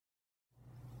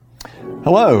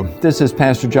Hello, this is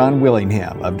Pastor John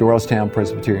Willingham of Doylestown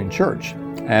Presbyterian Church.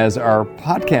 As our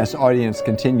podcast audience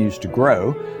continues to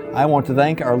grow, I want to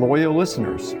thank our loyal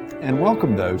listeners and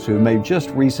welcome those who may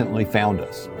just recently found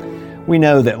us. We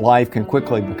know that life can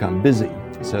quickly become busy,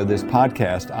 so this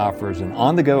podcast offers an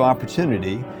on-the-go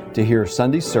opportunity to hear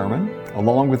Sunday's sermon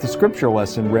along with the scripture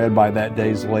lesson read by that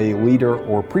day's lay leader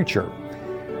or preacher.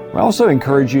 We also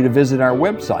encourage you to visit our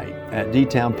website at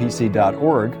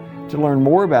dtownpc.org to learn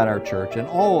more about our church and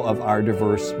all of our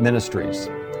diverse ministries.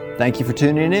 Thank you for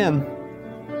tuning in.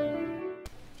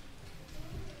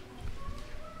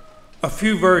 A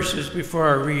few verses before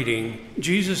our reading,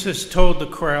 Jesus has told the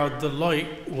crowd the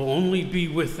light will only be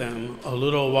with them a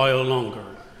little while longer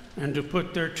and to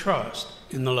put their trust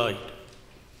in the light.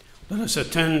 Let us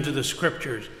attend to the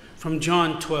scriptures from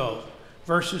John 12,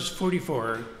 verses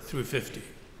 44 through 50.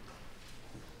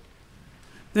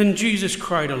 Then Jesus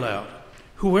cried aloud,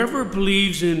 "Whoever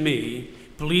believes in me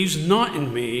believes not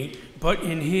in me, but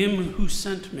in him who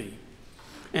sent me.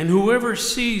 And whoever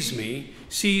sees me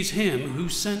sees him who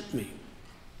sent me.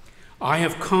 I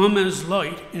have come as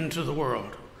light into the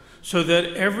world, so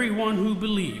that everyone who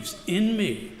believes in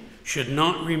me should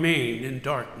not remain in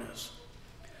darkness.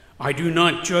 I do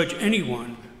not judge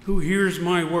anyone who hears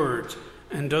my words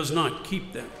and does not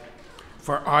keep them.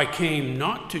 For I came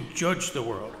not to judge the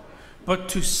world, but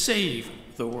to save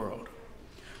the world.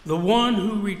 The one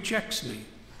who rejects me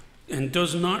and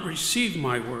does not receive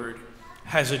my word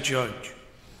has a judge.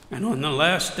 And on the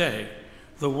last day,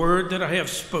 the word that I have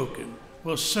spoken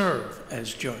will serve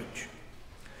as judge.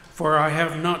 For I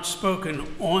have not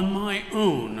spoken on my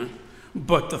own,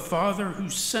 but the Father who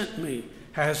sent me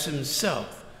has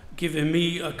himself given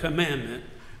me a commandment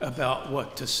about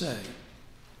what to say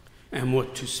and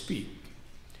what to speak.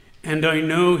 And I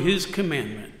know his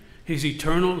commandment, his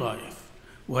eternal life.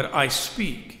 What I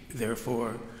speak,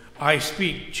 therefore, I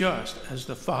speak just as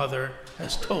the Father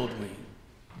has told me."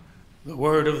 The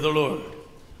word of the Lord.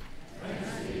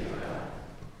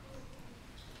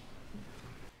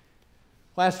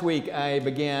 Last week, I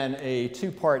began a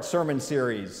two-part sermon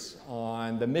series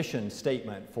on the mission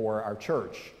statement for our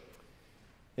church.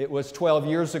 It was 12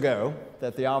 years ago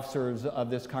that the officers of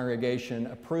this congregation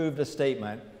approved a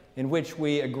statement in which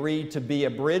we agreed to be a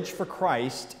bridge for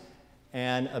Christ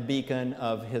and a beacon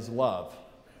of his love.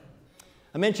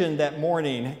 I mentioned that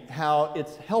morning how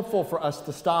it's helpful for us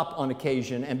to stop on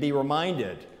occasion and be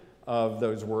reminded of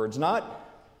those words, not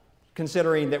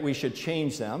considering that we should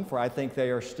change them, for I think they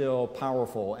are still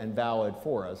powerful and valid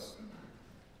for us,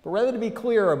 but rather to be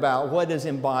clear about what is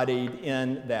embodied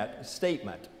in that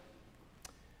statement.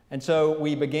 And so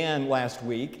we began last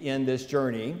week in this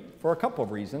journey for a couple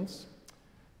of reasons.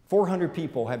 400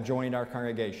 people have joined our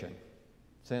congregation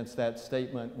since that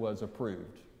statement was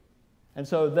approved. And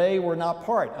so they were not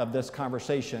part of this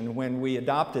conversation when we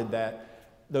adopted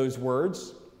those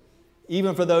words.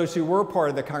 Even for those who were part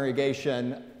of the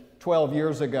congregation 12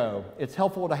 years ago, it's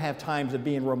helpful to have times of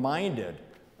being reminded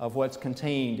of what's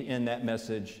contained in that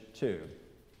message too.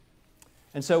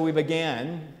 And so we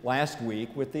began last week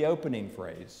with the opening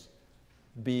phrase,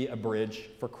 "Be a bridge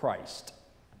for Christ,"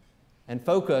 and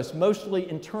focus mostly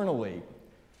internally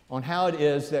on how it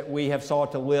is that we have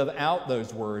sought to live out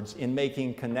those words in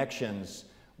making connections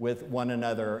with one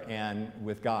another and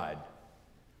with God.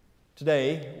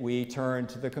 Today, we turn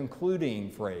to the concluding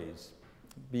phrase,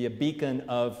 "Be a beacon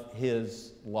of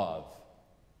his love."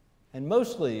 And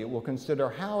mostly, we'll consider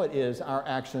how it is our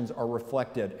actions are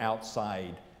reflected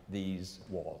outside these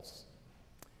walls.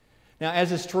 Now,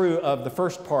 as is true of the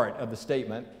first part of the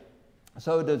statement,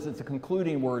 so does the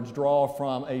concluding words draw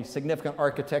from a significant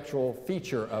architectural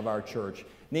feature of our church,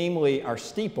 namely our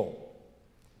steeple,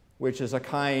 which is a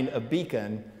kind of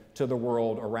beacon to the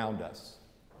world around us.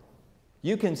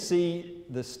 You can see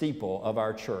the steeple of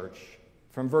our church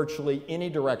from virtually any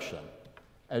direction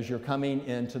as you're coming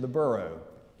into the borough,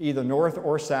 either north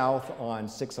or south on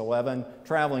 611,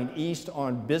 traveling east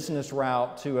on Business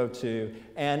Route 202,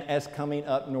 and as coming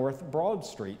up North Broad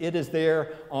Street. It is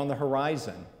there on the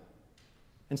horizon.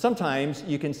 And sometimes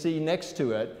you can see next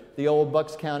to it the old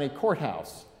Bucks County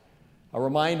Courthouse, a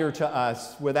reminder to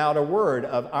us without a word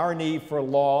of our need for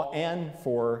law and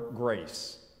for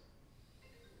grace.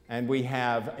 And we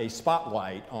have a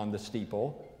spotlight on the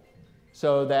steeple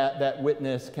so that that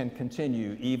witness can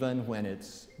continue even when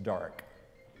it's dark.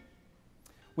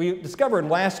 We discovered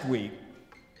last week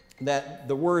that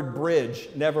the word bridge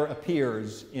never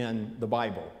appears in the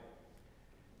Bible,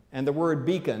 and the word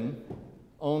beacon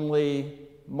only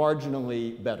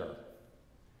marginally better,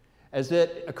 as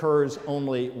it occurs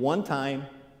only one time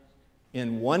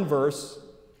in one verse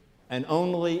and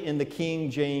only in the King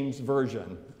James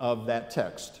Version of that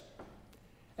text.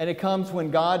 And it comes when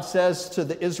God says to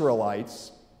the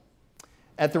Israelites,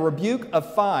 "At the rebuke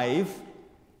of 5,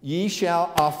 ye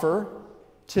shall offer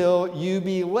till you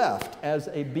be left as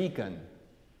a beacon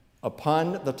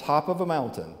upon the top of a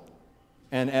mountain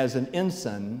and as an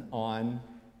ensign on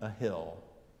a hill."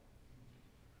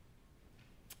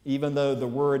 Even though the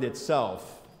word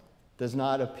itself does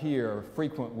not appear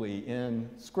frequently in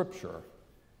Scripture,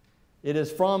 it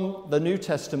is from the New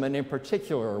Testament in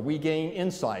particular we gain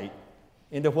insight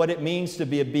into what it means to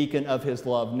be a beacon of his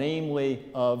love, namely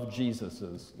of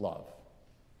Jesus' love.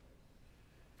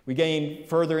 We gain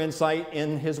further insight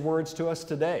in his words to us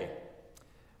today,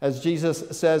 as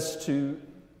Jesus says to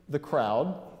the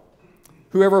crowd,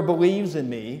 "Whoever believes in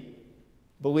me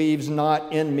believes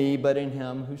not in me, but in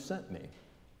him who sent me.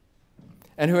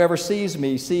 And whoever sees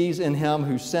me sees in him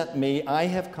who sent me. I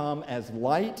have come as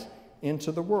light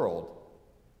into the world,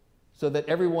 so that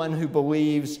everyone who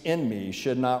believes in me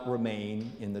should not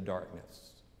remain in the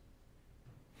darkness."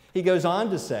 He goes on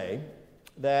to say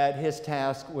that his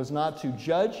task was not to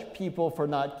judge people for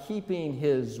not keeping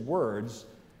his words,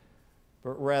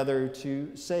 but rather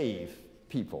to save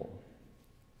people.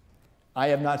 "I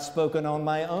have not spoken on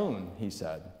my own," he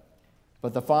said,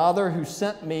 "but the Father who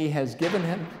sent me has given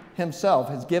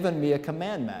me a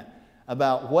commandment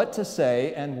about what to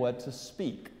say and what to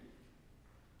speak.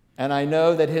 And I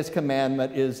know that his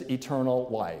commandment is eternal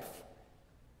life.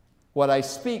 What I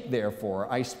speak,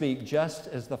 therefore, I speak just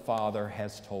as the Father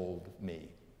has told me."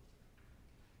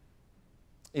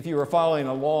 If you were following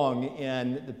along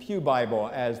in the Pew Bible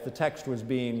as the text was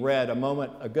being read a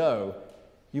moment ago,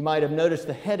 you might have noticed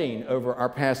the heading over our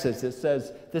passage that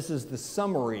says this is the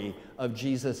summary of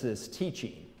Jesus'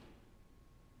 teaching.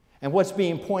 And what's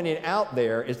being pointed out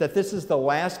there is that this is the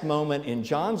last moment in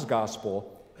John's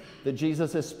gospel that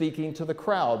Jesus is speaking to the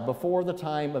crowd before the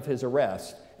time of his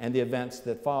arrest and the events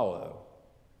that follow.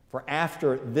 For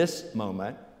after this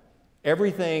moment,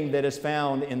 everything that is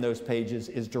found in those pages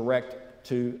is direct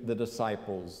to the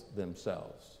disciples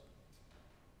themselves.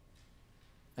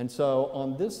 And so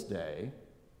on this day,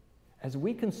 as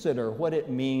we consider what it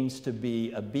means to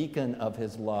be a beacon of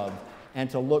his love and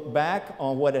to look back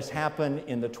on what has happened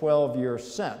in the 12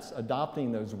 years since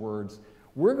adopting those words,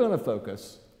 we're going to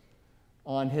focus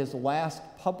on his last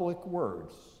public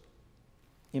words,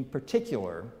 in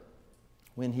particular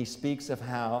when he speaks of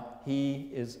how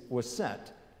he was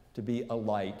sent to be a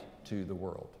light to the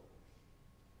world.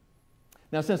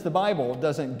 Now, since the Bible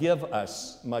doesn't give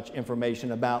us much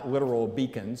information about literal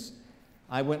beacons,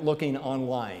 I went looking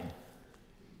online,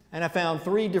 and I found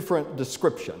 3 different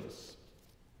descriptions.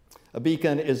 A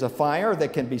beacon is a fire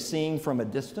that can be seen from a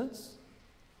distance.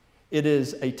 It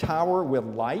is a tower with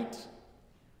light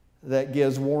that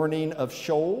gives warning of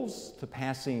shoals to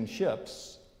passing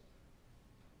ships.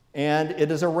 And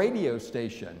it is a radio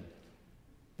station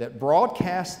that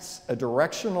broadcasts a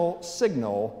directional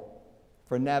signal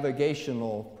for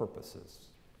navigational purposes.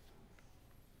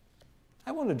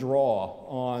 I want to draw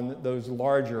on those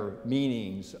larger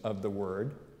meanings of the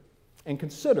word and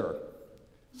consider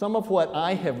some of what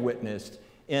I have witnessed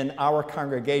in our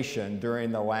congregation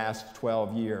during the last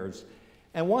 12 years,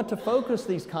 and want to focus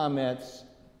these comments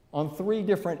on 3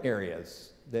 different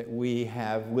areas that we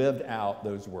have lived out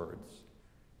those words: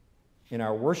 in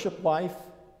our worship life,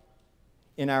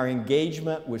 in our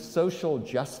engagement with social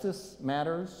justice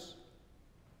matters,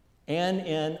 and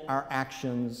in our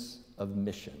actions of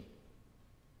mission.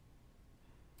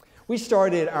 We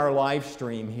started our live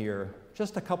stream here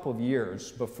just a couple of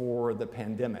years before the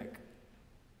pandemic,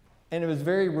 and it was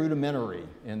very rudimentary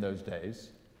in those days.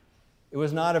 It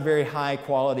was not a very high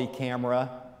quality camera.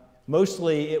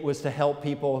 Mostly it was to help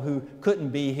people who couldn't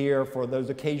be here for those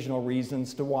occasional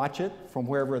reasons to watch it from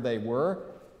wherever they were.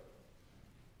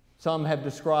 Some have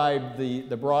described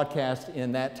the broadcast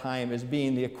in that time as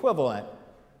being the equivalent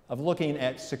of looking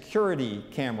at security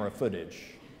camera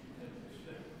footage.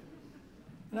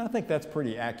 And I think that's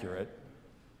pretty accurate.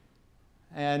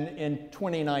 And in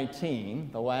 2019,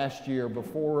 the last year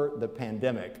before the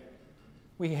pandemic,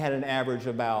 we had an average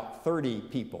of about 30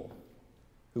 people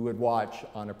who would watch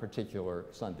on a particular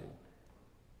Sunday.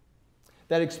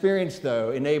 That experience,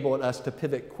 though, enabled us to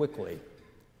pivot quickly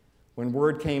when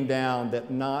word came down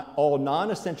that not all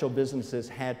non-essential businesses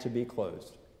had to be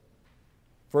closed.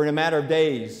 For in a matter of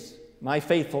days, my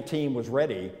faithful team was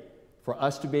ready for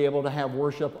us to be able to have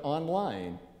worship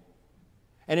online.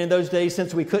 And in those days,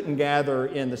 since we couldn't gather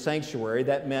in the sanctuary,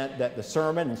 that meant that the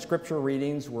sermon and scripture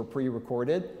readings were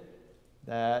pre-recorded,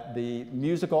 that the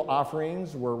musical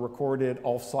offerings were recorded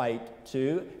off-site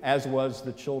too, as was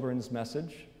the children's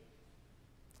message.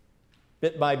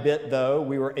 Bit by bit, though,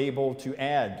 we were able to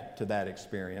add to that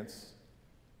experience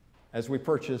as we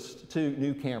purchased 2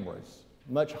 new cameras,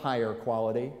 much higher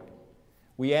quality.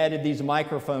 We added these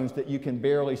microphones that you can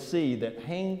barely see that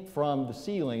hang from the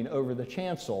ceiling over the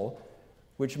chancel,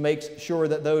 which makes sure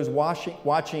that those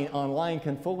watching online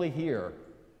can fully hear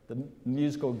the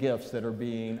musical gifts that are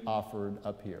being offered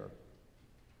up here.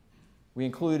 We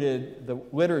included the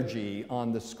liturgy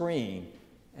on the screen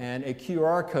and a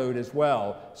QR code as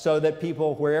well, so that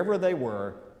people, wherever they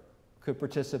were, could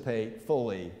participate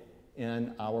fully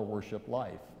in our worship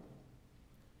life.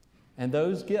 And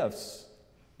those gifts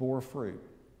bore fruit.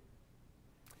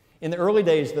 In the early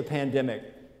days of the pandemic,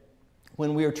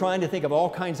 when we were trying to think of all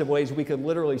kinds of ways we could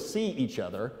literally see each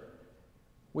other,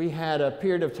 we had a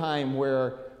period of time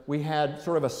where we had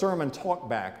sort of a sermon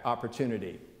talkback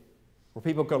opportunity, where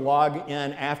people could log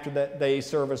in after that day's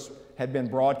service had been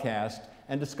broadcast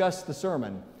and discuss the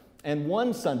sermon. And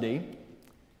one Sunday,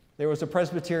 there was a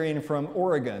Presbyterian from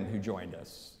Oregon who joined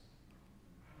us.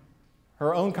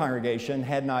 Her own congregation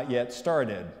had not yet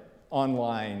started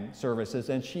online services,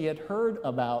 and she had heard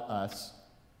about us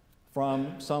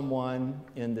from someone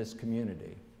in this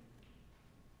community.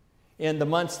 In the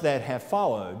months that have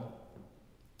followed,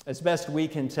 as best we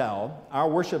can tell, our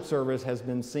worship service has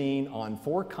been seen on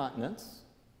 4 continents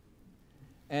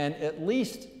and at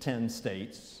least 10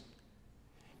 states,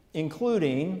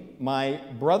 including my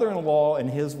brother-in-law and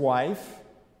his wife,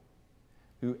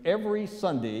 who every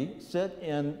Sunday sit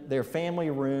in their family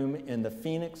room in the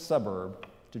Phoenix suburb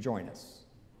to join us.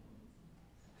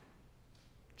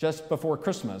 Just before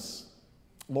Christmas,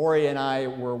 Lori and I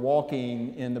were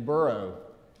walking in the borough,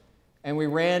 and we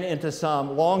ran into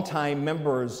some longtime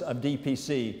members of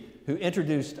DPC who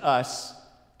introduced us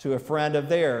to a friend of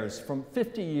theirs from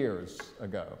 50 years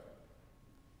ago.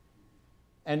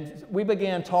 And we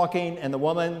began talking, and the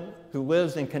woman who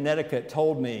lives in Connecticut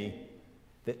told me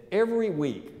that every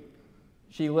week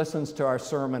she listens to our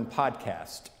sermon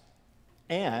podcast,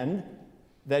 and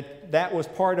that was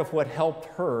part of what helped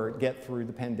her get through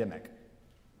the pandemic.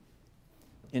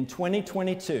 In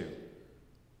 2022,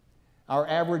 our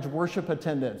average worship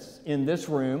attendance in this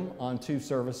room on 2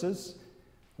 services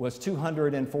was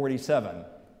 247.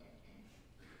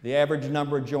 The average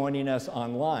number joining us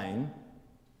online,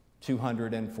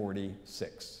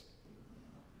 246.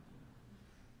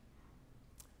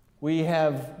 We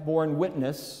have borne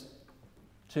witness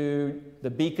to the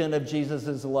beacon of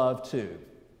Jesus' love too,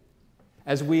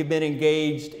 as we've been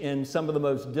engaged in some of the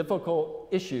most difficult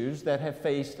issues that have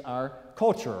faced our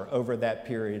culture over that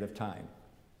period of time.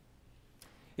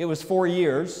 It was 4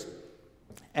 years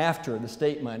after the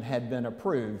statement had been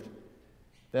approved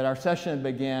that our session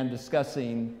began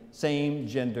discussing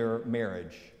same-gender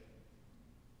marriage.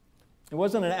 It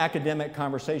wasn't an academic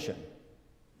conversation.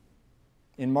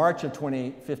 In March of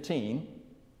 2015,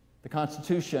 the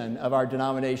constitution of our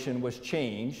denomination was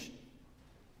changed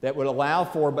that would allow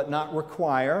for but not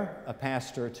require a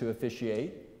pastor to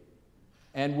officiate,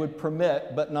 and would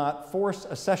permit but not force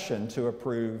a session to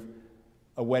approve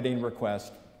a wedding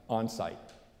request on site.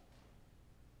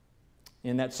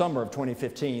 In that summer of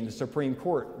 2015, the Supreme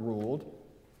Court ruled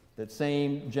that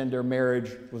same-gender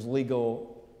marriage was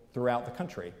legal throughout the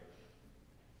country.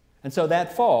 And so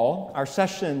that fall, our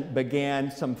session began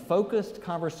some focused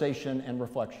conversation and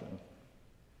reflection.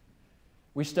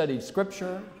 We studied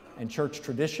scripture and church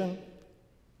tradition.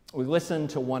 We listened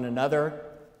to one another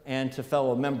and to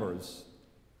fellow members.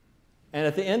 And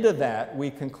at the end of that,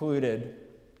 we concluded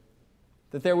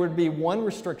that there would be one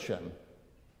restriction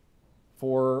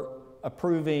for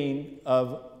approving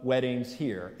of weddings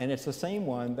here, and it's the same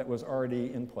one that was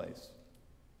already in place.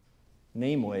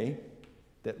 Namely,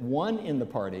 that one in the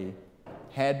party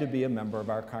had to be a member of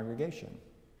our congregation,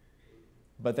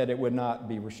 but that it would not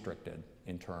be restricted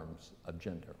in terms of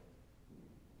gender.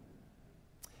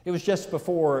 It was just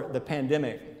before the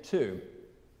pandemic, too,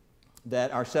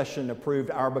 that our session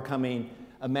approved our becoming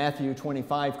a Matthew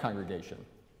 25 congregation.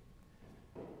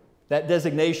 That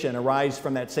designation arises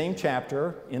from that same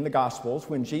chapter in the Gospels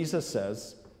when Jesus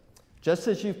says, "Just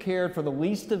as you've cared for the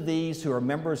least of these who are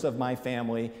members of my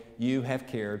family, you have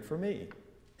cared for me."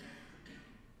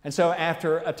 And so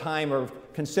after a time of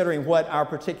considering what our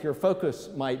particular focus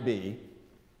might be,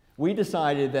 we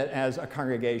decided that as a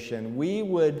congregation, we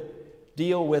would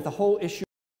deal with the whole issue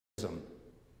of racism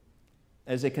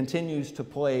as it continues to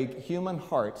plague human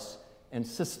hearts and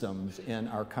systems in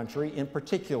our country, in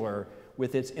particular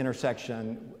with its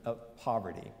intersection of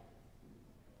poverty.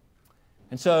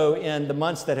 And so in the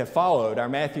months that have followed, our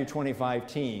Matthew 25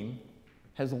 team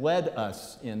has led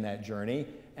us in that journey,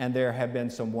 and there have been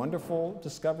some wonderful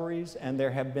discoveries, and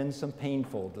there have been some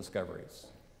painful discoveries.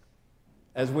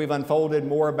 as we've unfolded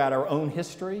more about our own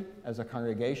history as a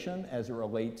congregation as it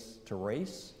relates to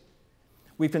race.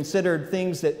 We've considered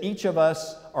things that each of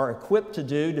us are equipped to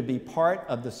do to be part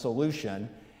of the solution,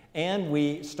 and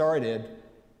we started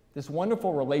this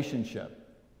wonderful relationship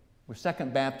with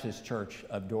Second Baptist Church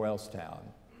of Doylestown,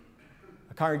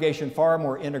 a congregation far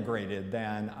more integrated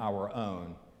than our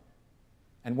own.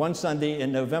 And one Sunday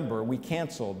in November, we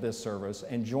canceled this service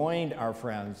and joined our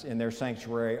friends in their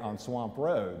sanctuary on Swamp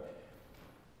Road.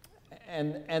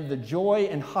 And the joy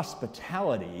and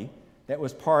hospitality that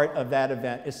was part of that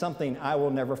event is something I will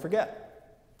never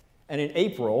forget. And in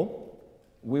April,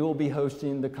 we will be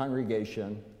hosting the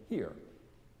congregation here.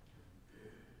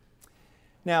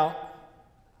 Now,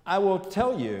 I will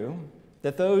tell you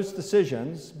that those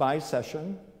decisions by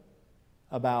session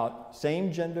about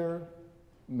same-gender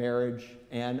marriage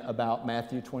and about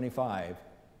Matthew 25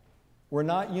 were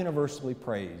not universally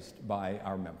praised by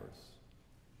our members.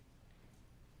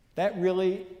 That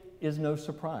really is no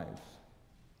surprise,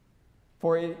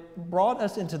 for it brought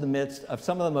us into the midst of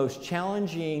some of the most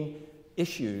challenging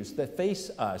issues that face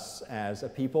us as a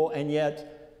people, and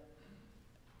yet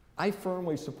I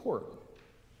firmly support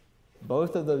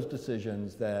both of those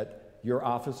decisions that your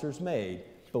officers made,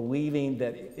 believing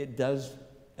that it does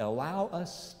allow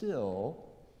us still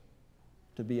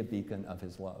to be a beacon of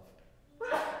his love.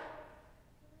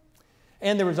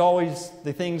 And there was always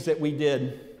the things that we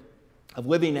did of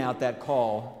living out that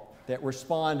call that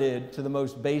responded to the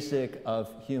most basic of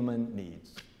human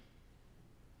needs.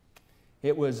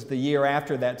 It was the year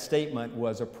after that statement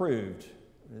was approved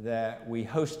that we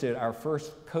hosted our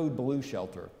first Code Blue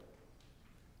shelter,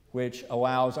 which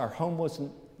allows our homeless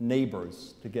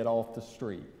neighbors to get off the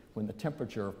street when the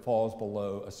temperature falls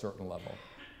below a certain level.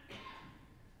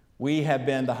 We have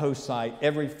been the host site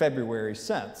every February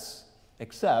since,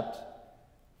 except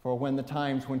for when the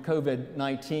times when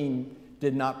COVID-19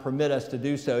 did not permit us to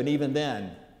do so, and even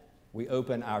then, we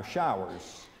open our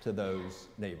showers to those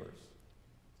neighbors.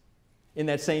 In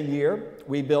that same year,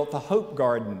 we built the Hope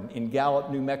Garden in Gallup,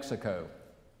 New Mexico,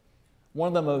 one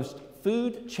of the most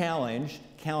food-challenged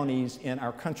counties in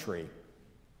our country.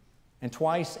 And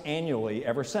twice annually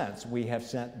ever since, we have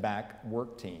sent back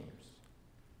work teams.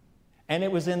 And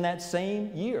it was in that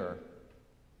same year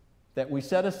that we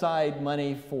set aside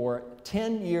money for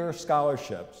 10-year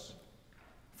scholarships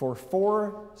for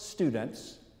 4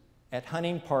 students at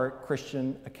Hunting Park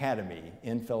Christian Academy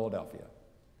in Philadelphia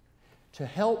to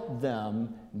help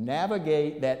them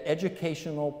navigate that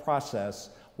educational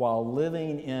process while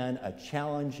living in a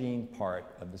challenging part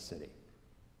of the city.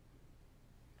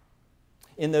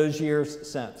 In those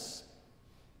years since,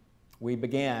 we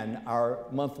began our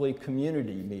monthly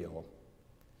community meal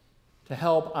to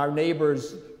help our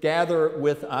neighbors gather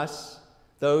with us,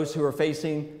 those who are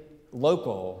facing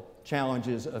local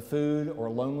challenges of food or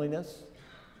loneliness.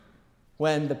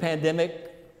 When the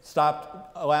pandemic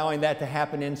stopped allowing that to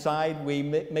happen inside, we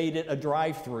made it a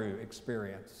drive-through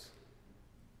experience.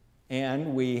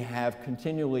 And we have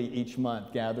continually each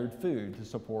month gathered food to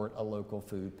support a local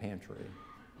food pantry.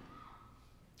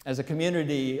 As a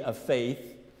community of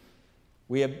faith,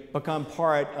 we have become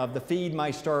part of the Feed My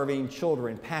Starving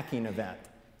Children packing event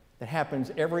that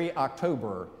happens every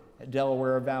October at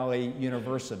Delaware Valley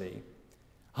University.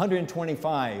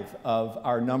 125 of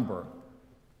our number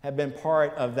have been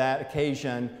part of that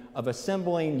occasion of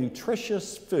assembling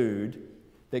nutritious food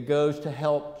that goes to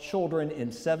help children in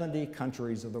 70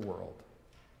 countries of the world.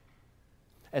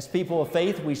 As people of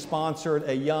faith, we sponsored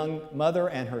a young mother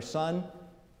and her son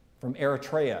from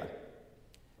Eritrea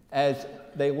as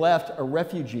they left a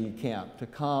refugee camp to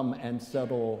come and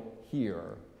settle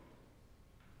here.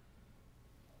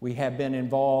 We have been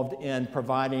involved in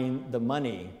providing the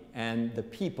money and the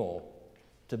people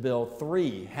to build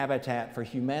 3 Habitat for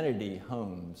Humanity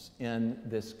homes in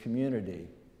this community.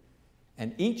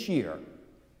 And each year,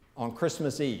 on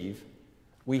Christmas Eve,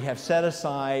 we have set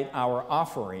aside our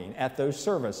offering at those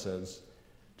services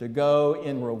to go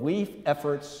in relief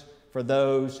efforts for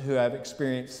those who have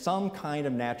experienced some kind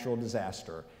of natural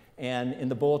disaster. And in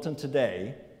the bulletin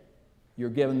today, you're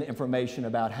given the information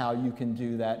about how you can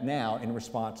do that now in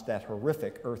response to that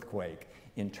horrific earthquake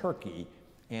in Turkey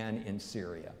and in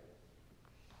Syria.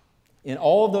 In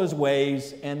all of those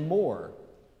ways and more,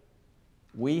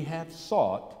 we have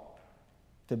sought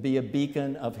to be a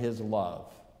beacon of his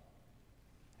love.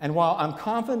 And while I'm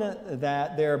confident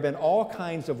that there have been all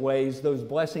kinds of ways those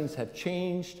blessings have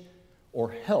changed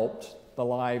or helped the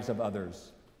lives of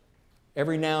others,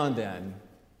 every now and then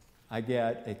I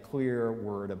get a clear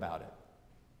word about it.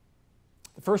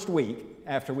 The first week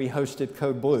after we hosted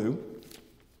Code Blue,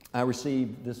 I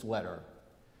received this letter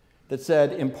that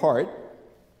said, in part,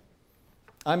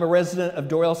 I'm a resident of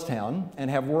Doylestown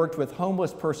and have worked with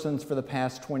homeless persons for the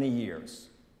past 20 years.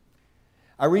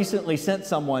 I recently sent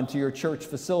someone to your church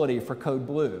facility for Code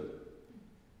Blue.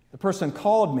 The person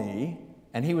called me,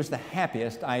 and he was the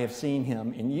happiest I have seen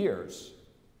him in years.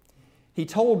 He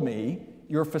told me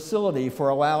your facility for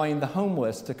allowing the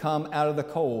homeless to come out of the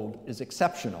cold is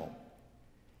exceptional.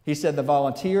 He said the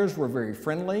volunteers were very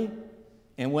friendly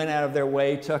and went out of their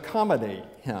way to accommodate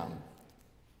him.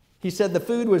 He said the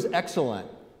food was excellent,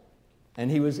 and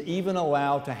he was even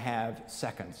allowed to have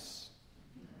seconds.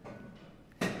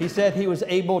 He said he was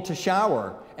able to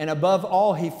shower, and above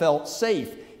all, he felt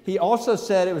safe. He also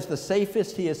said it was the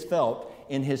safest he has felt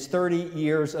in his 30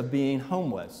 years of being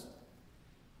homeless.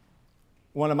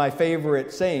 One of my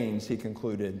favorite sayings, he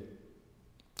concluded,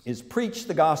 is preach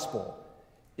the gospel.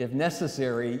 If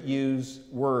necessary, use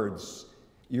words.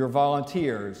 Your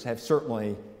volunteers have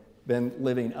certainly been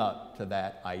living up to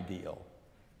that ideal.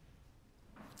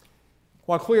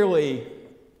 While clearly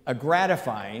a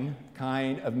gratifying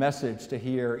kind of message to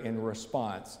hear in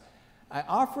response, I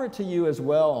offer it to you as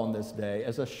well on this day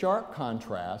as a sharp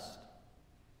contrast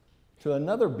to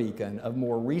another beacon of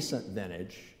more recent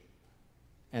vintage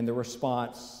and the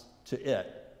response to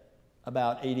it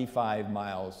about 85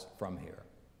 miles from here.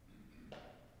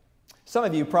 Some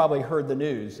of you probably heard the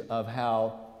news of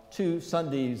how 2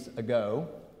 Sundays ago,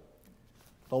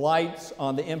 the lights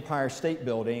on the Empire State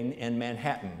Building in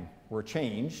Manhattan were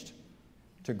changed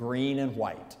to green and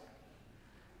white.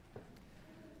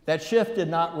 That shift did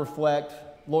not reflect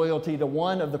loyalty to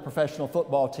one of the professional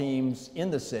football teams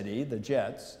in the city, the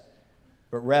Jets,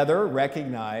 but rather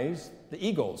recognized the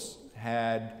Eagles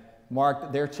had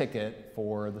marked their ticket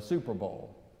for the Super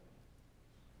Bowl.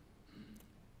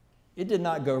 It did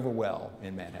not go over well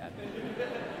in Manhattan.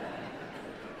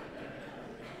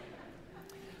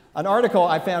 An article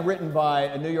I found written by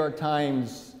a New York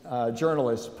Times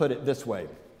journalist put it this way.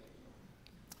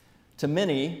 To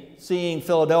many, seeing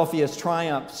Philadelphia's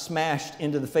triumph smashed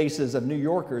into the faces of New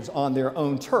Yorkers on their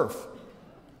own turf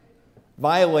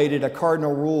violated a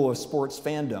cardinal rule of sports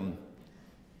fandom.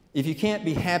 If you can't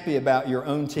be happy about your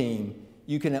own team,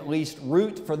 you can at least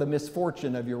root for the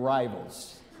misfortune of your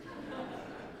rivals.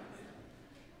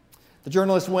 The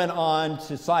journalist went on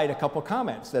to cite a couple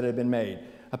comments that had been made.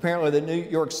 Apparently, the New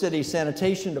York City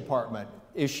Sanitation Department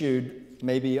issued,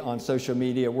 maybe on social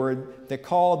media, a word that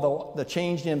called the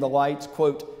change in the lights,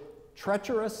 quote,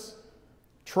 treacherous,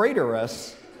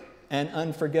 traitorous, and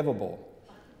unforgivable.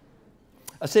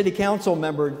 A city council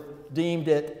member deemed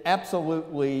it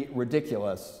absolutely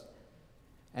ridiculous.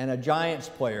 And a Giants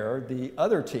player, the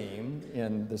other team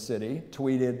in the city,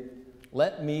 tweeted,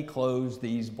 "Let me close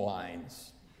these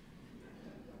blinds."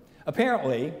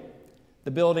 Apparently,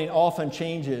 the building often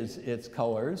changes its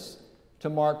colors to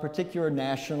mark particular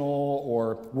national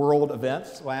or world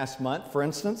events. Last month, for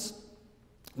instance,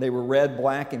 they were red,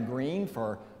 black, and green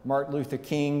for Martin Luther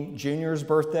King Jr.'s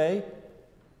birthday.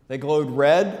 They glowed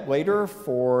red later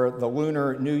for the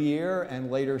Lunar New Year,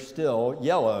 and later still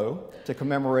yellow to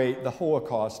commemorate the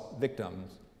Holocaust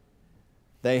victims.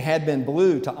 They had been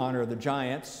blue to honor the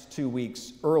Giants 2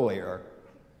 weeks earlier,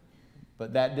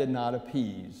 but that did not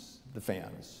appease the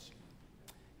fans.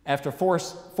 After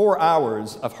 4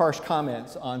 hours of harsh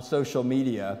comments on social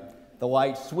media, the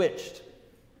lights switched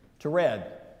to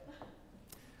red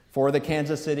for the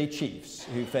Kansas City Chiefs,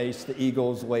 who face the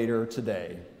Eagles later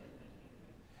today.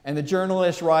 And the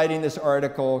journalist writing this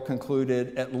article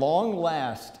concluded, at long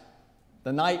last,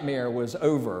 the nightmare was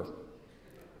over,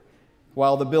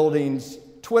 while the building's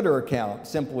Twitter account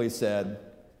simply said,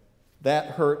 "That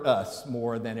hurt us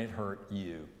more than it hurt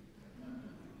you."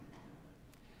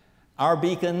 Our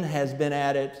beacon has been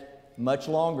at it much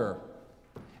longer,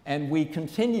 and we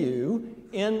continue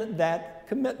in that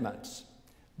commitment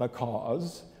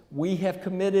because we have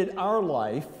committed our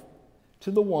life to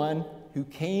the one who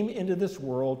came into this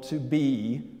world to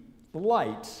be the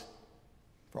light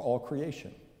for all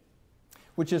creation.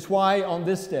 Which is why on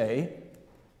this day,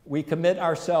 we commit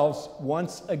ourselves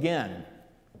once again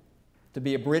to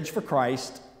be a bridge for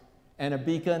Christ and a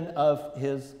beacon of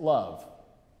his love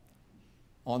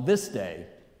on this day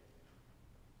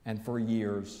and for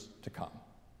years to come.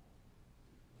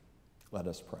 Let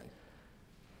us pray.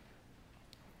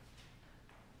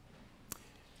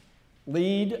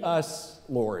 Lead us,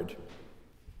 Lord.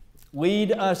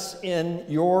 Lead us in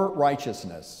your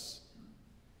righteousness.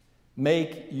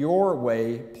 Make your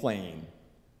way plain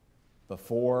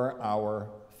before our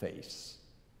face.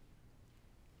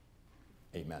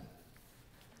 Amen.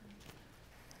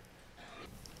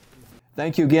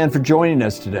 Thank you again for joining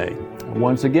us today.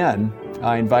 Once again,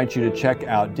 I invite you to check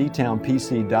out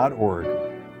dtownpc.org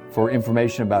for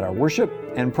information about our worship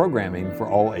and programming for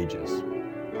all ages.